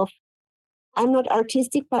myself. I'm not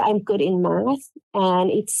artistic, but I'm good in math.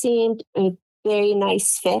 And it seemed a very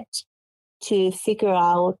nice fit to figure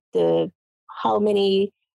out how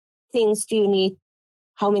many things do you need,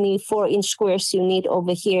 how many 4-inch squares you need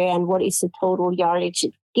over here, and what is the total yardage.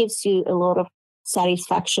 It gives you a lot of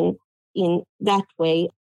satisfaction in that way.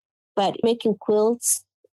 But making quilts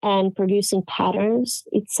and producing patterns,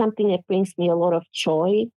 it's something that brings me a lot of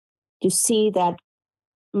joy to see that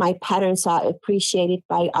my patterns are appreciated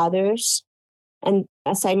by others. And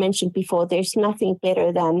as I mentioned before, there's nothing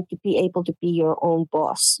better than to be able to be your own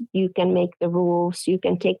boss. You can make the rules, you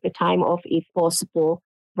can take the time off if possible,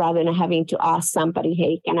 rather than having to ask somebody,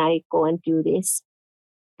 hey, can I go and do this?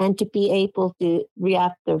 And to be able to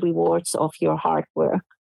reap the rewards of your hard work.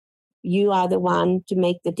 You are the one to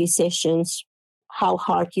make the decisions, how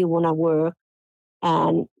hard you want to work,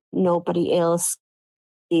 and nobody else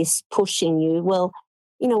is pushing you. Well,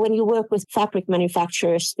 when you work with fabric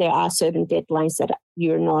manufacturers, there are certain deadlines that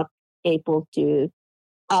you're not able to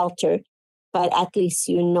alter, but at least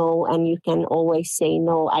and you can always say,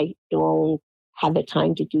 no, I don't have the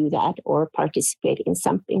time to do that or participate in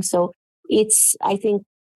something. So I think,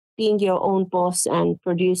 being your own boss and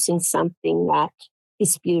producing something that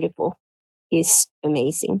is beautiful is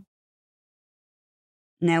amazing.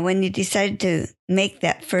 Now, when you decided to make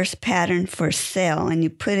that first pattern for sale and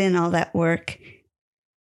you put in all that work,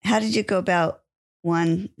 how did you go about,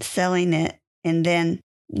 one, selling it, and then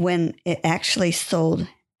when it actually sold,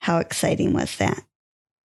 how exciting was that?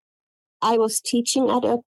 I was teaching at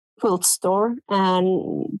a quilt store,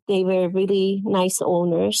 and they were really nice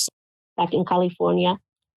owners back in California.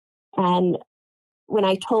 And when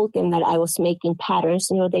I told them that I was making patterns,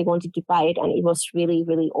 they wanted to buy it, and it was really,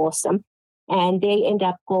 really awesome. And they ended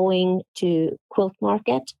up going to Quilt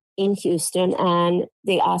Market in Houston, and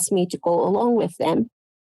they asked me to go along with them.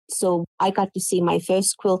 So I got to see my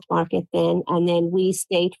first quilt market then, and then we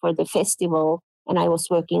stayed for the festival, and I was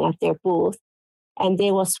working at their booth. And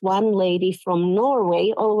there was one lady from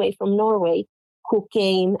Norway, all the way from Norway, who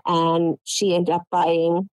came, and she ended up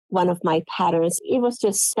buying one of my patterns. It was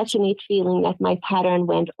just such a neat feeling that my pattern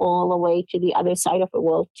went all the way to the other side of the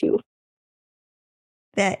world too.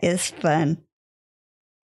 That is fun.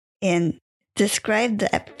 And describe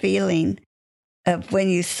that feeling of when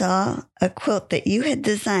you saw a quilt that you had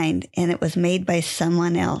designed and it was made by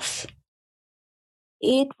someone else.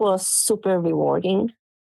 It was super rewarding.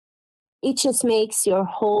 It just makes your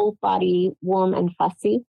whole body warm and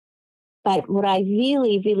fuzzy. But what I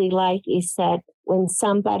really, really like is that when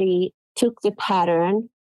somebody took the pattern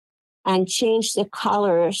and changed the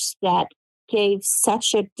colors, that gave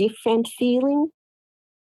such a different feeling.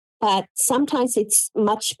 But sometimes it's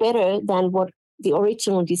much better than what the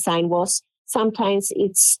original design was. Sometimes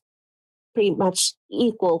it's pretty much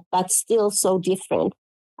equal, but still so different.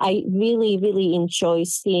 I really, really enjoy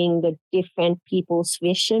seeing the different people's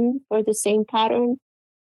vision for the same pattern.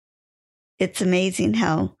 It's amazing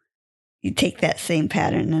how you take that same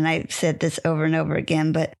pattern, and I've said this over and over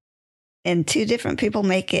again, and two different people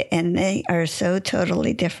make it, and they are so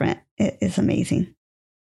totally different. It is amazing.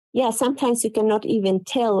 Yeah, sometimes you cannot even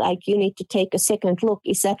tell, like you need to take a second look.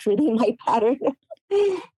 Is that really my pattern?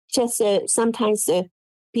 Just sometimes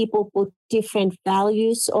people put different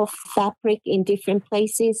values of fabric in different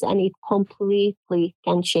places, and it completely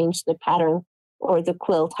can change the pattern or the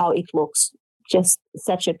quilt, how it looks. Just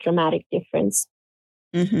such a dramatic difference.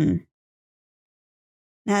 Mm-hmm.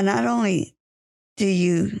 Now, not only do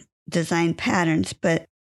you design patterns, but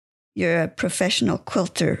you're a professional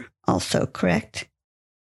quilter also, correct?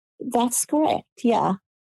 That's correct, yeah.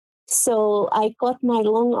 So I got my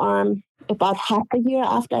long arm about half a year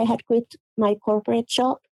after I had quit my corporate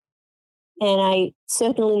job. And I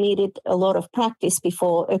certainly needed a lot of practice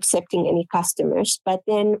before accepting any customers. But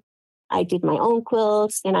then I did my own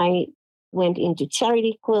quilts, and I went into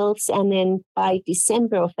charity quilts. And then by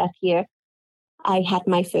December of that year, I had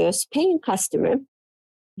my first paying customer.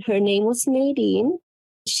 Her name was Nadine.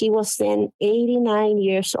 She was then 89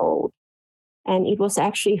 years old. And it was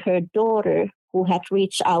actually her daughter who had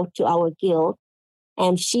reached out to our guild.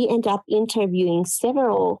 And she ended up interviewing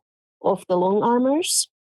several of the long armors.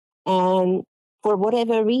 And for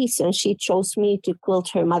whatever reason, she chose me to quilt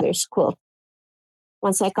her mother's quilt.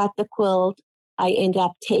 once I got the quilt, I ended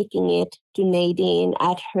up taking it to Nadine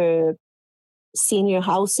at her senior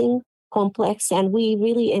housing complex. And we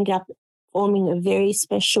really ended up forming a very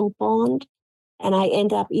special bond. And I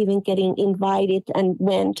ended up even getting invited and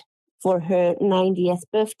went for her 90th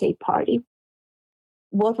birthday party.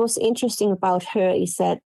 What was interesting about her is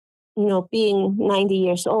that, being 90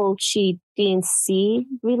 years old, she didn't see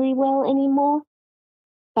really well anymore.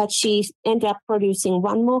 But she ended up producing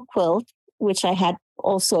one more quilt, which I had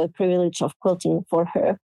also a privilege of quilting for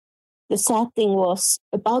her. The sad thing was,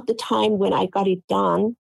 about the time when I got it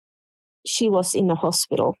done, she was in the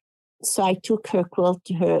hospital. So I took her quilt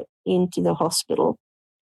to her into the hospital.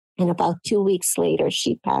 And about 2 weeks later,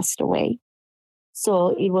 she passed away.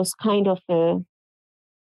 So it was kind of a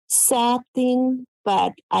sad thing,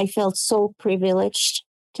 but I felt so privileged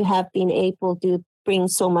to have been able to bring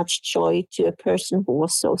so much joy to a person who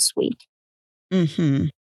was so sweet. Mm-hmm.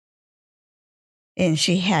 And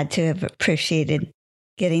she had to have appreciated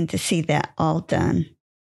getting to see that all done.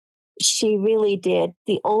 She really did.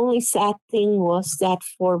 The only sad thing was that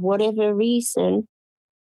for whatever reason,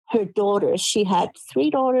 her daughters, she had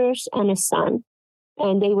 3 daughters and a son,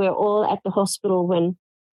 and they were all at the hospital when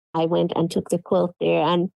I went and took the quilt there.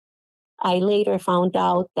 And I later found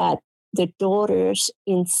out that the daughters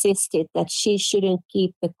insisted that she shouldn't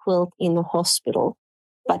keep the quilt in the hospital,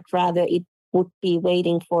 but rather it would be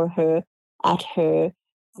waiting for her at her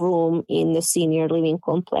room in the senior living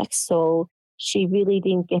complex. So she really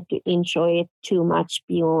didn't get to enjoy it too much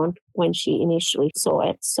beyond when she initially saw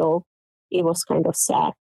it. So it was kind of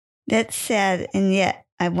sad. That's sad. And yet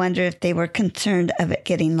I wonder if they were concerned of it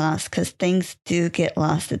getting lost, because things do get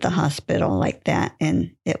lost at the hospital like that.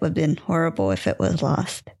 And it would have been horrible if it was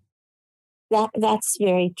lost. That's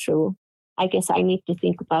very true. I guess I need to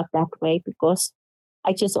think about that way, because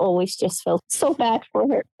I just always just felt so bad for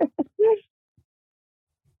her.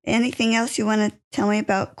 Anything else you want to tell me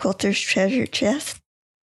about Quilter's Treasure Chest?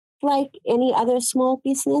 Like any other small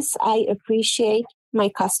business, I appreciate my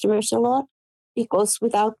customers a lot, because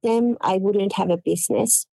without them, I wouldn't have a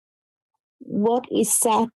business. What is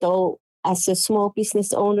sad, though, as a small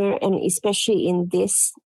business owner, and especially in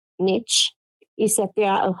this niche, is that there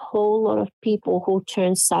are a whole lot of people who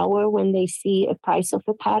turn sour when they see a price of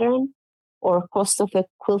a pattern or cost of a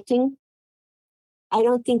quilting. I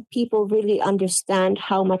don't think people really understand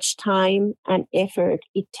how much time and effort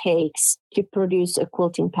it takes to produce a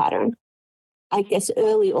quilting pattern. I guess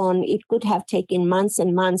early on, it could have taken months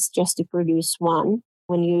and months just to produce one.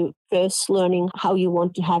 When you first learning how you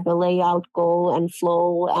want to have a layout go and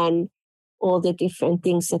flow and all the different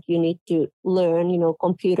things that you need to learn,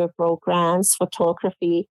 computer programs,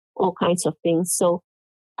 photography, all kinds of things. So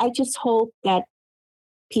I just hope that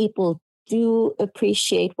people do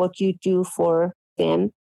appreciate what you do for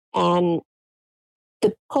them. And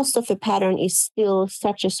the cost of a pattern is still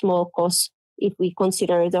such a small cost if we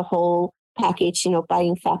consider the whole package,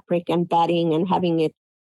 buying fabric and batting and having it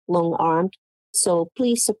long-armed. So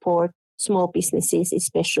please support small businesses,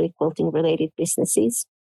 especially quilting-related businesses.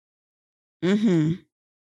 Mm-hmm.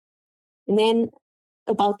 And then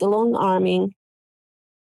about the long arming,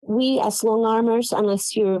 we as long armers,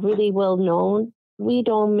 unless you're really well known, we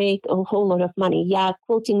don't make a whole lot of money. Yeah,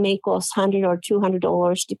 quilting may cost $100 or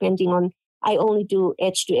 $200 depending on. I only do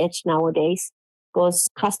edge to edge nowadays because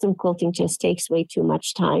custom quilting just takes way too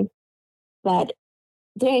much time. But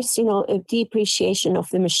there's, a depreciation of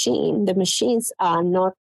the machine. The machines are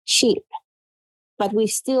not cheap, but we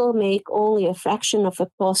still make only a fraction of the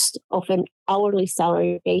cost of an hourly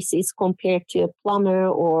salary basis compared to a plumber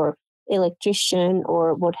or electrician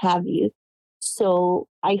or what have you. So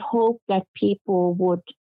I hope that people would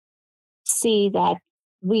see that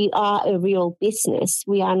we are a real business.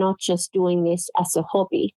 We are not just doing this as a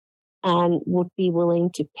hobby, and would be willing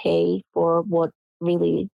to pay for what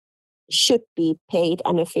really should be paid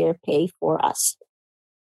and a fair pay for us.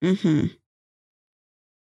 Mm-hmm.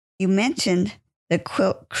 You mentioned the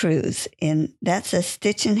quilt cruise, and that's a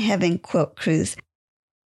Stitch in Heaven quilt cruise.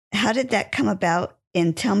 How did that come about?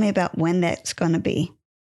 And tell me about when that's going to be.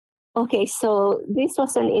 Okay, so this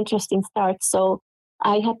was an interesting start. So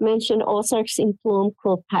I had mentioned Ozarks in Plume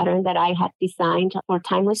quilt pattern that I had designed for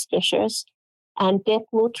Timeless Treasures. And Deb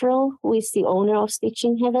Luttrell, who is the owner of Stitch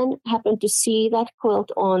in Heaven, happened to see that quilt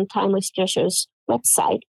on Timeless Treasures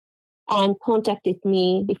website and contacted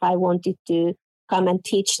me if I wanted to come and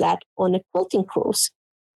teach that on a quilting cruise.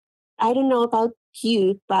 I don't know about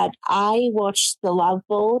you, but I watched The Love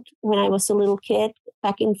Boat when I was a little kid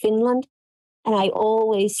back in Finland. And I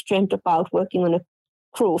always dreamt about working on a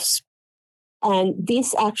cruise. And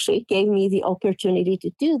this actually gave me the opportunity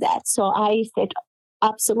to do that. So I said,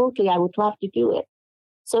 absolutely, I would love to do it.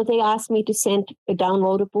 So they asked me to send a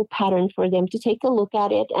downloadable pattern for them to take a look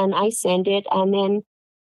at it, and I send it. And then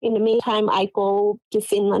in the meantime, I go to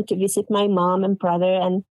Finland to visit my mom and brother,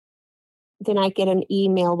 and then I get an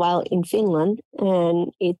email while in Finland,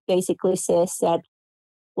 and it basically says that,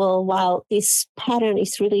 well, while this pattern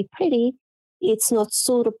is really pretty, it's not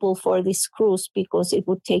suitable for this cruise because it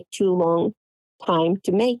would take too long time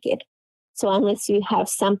to make it. So unless you have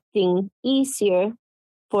something easier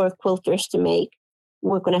for quilters to make,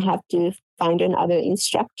 we're going to have to find another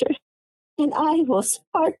instructor. And I was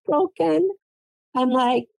heartbroken. I'm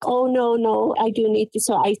like, oh, no, I do need to.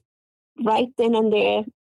 So I, right then and there,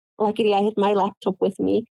 luckily I had my laptop with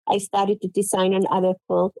me. I started to design another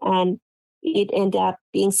quilt, and it ended up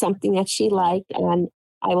being something that she liked, and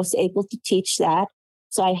I was able to teach that.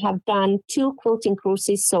 So I have done 2 quilting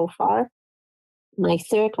cruises so far. My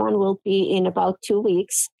third one will be in about 2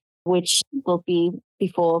 weeks, which will be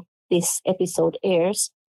before this episode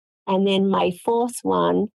airs. And then my fourth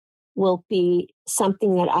one will be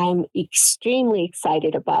something that I'm extremely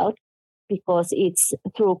excited about because it's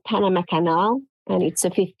through Panama Canal, and it's a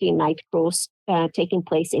 15-night cruise taking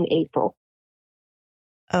place in April.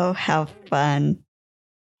 Oh, how fun.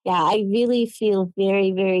 Yeah, I really feel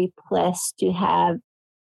very, very blessed to have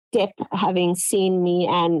Deb having seen me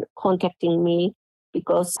and contacting me,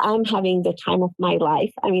 because I'm having the time of my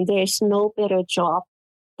life. I mean, there's no better job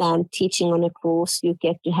than teaching on a cruise. You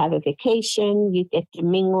get to have a vacation, you get to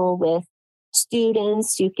mingle with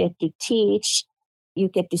students, you get to teach, you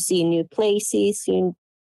get to see new places, you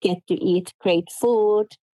get to eat great food,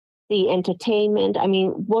 the entertainment. I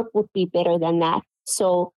mean, what would be better than that?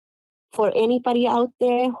 So for anybody out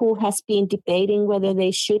there who has been debating whether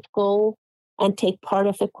they should go and take part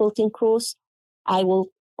of a quilting cruise, I will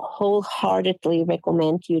wholeheartedly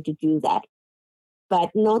recommend you to do that.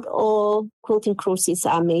 But not all quilting cruises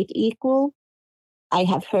are made equal. I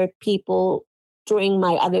have heard people during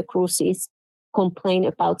my other cruises complain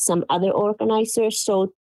about some other organizers.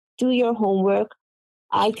 So do your homework.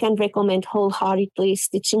 I can recommend wholeheartedly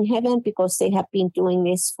Stitching Heaven because they have been doing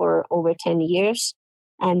this for over 10 years.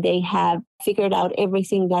 And they have figured out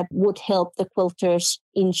everything that would help the quilters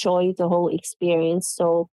enjoy the whole experience.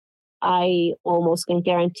 So I almost can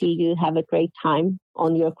guarantee you have a great time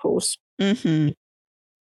on your cruise. Mm-hmm.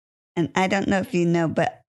 And I don't know if you know,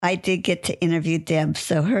 but I did get to interview Deb,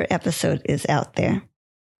 so her episode is out there.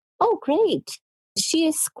 Oh, great. She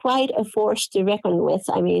is quite a force to reckon with.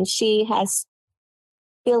 I mean, she has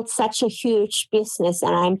built such a huge business,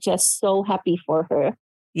 and I'm just so happy for her.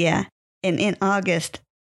 Yeah. And in August,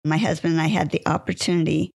 my husband and I had the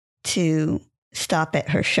opportunity to stop at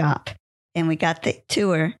her shop, and we got the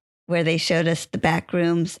tour where they showed us the back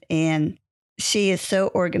rooms, and she is so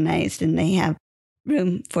organized, and they have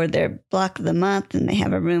room for their block of the month, and they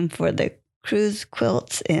have a room for the cruise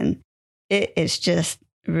quilts, and it is just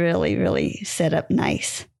really, really set up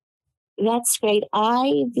nice. That's great.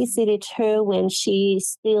 I visited her when she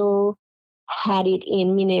still had it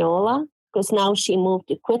in Mineola, because now she moved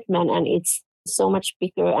to Quitman and it's so much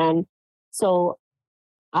bigger. And so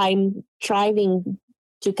I'm driving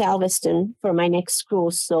to Galveston for my next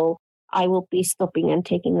cruise. So I will be stopping and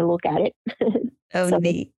taking a look at it. Oh, so,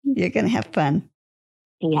 neat. You're going to have fun.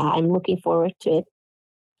 Yeah, I'm looking forward to it.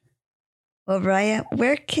 Well, Raija,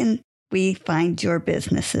 where can we find your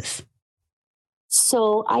businesses?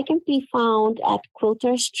 So I can be found at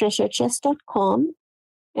quilterstreasurechest.com,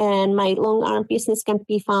 and my long arm business can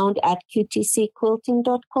be found at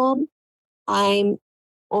qtcquilting.com. I'm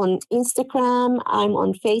on Instagram, I'm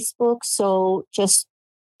on Facebook, so just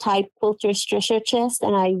type Quilter's Treasure Chest,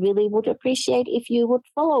 and I really would appreciate if you would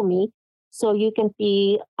follow me so you can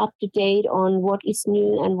be up to date on what is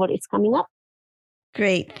new and what is coming up.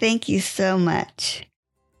 Great. Thank you so much.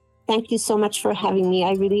 Thank you so much for having me.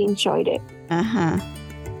 I really enjoyed it. Uh-huh.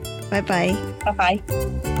 Bye-bye. Bye-bye.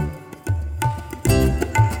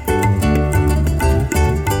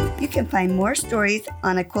 You can find more stories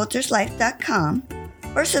on aquilterslife.com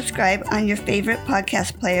or subscribe on your favorite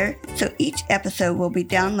podcast player so each episode will be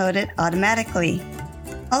downloaded automatically.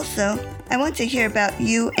 Also, I want to hear about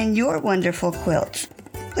you and your wonderful quilts.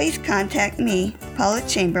 Please contact me, Paula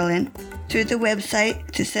Chamberlain, through the website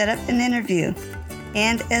to set up an interview.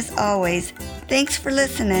 And as always, thanks for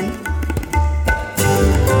listening.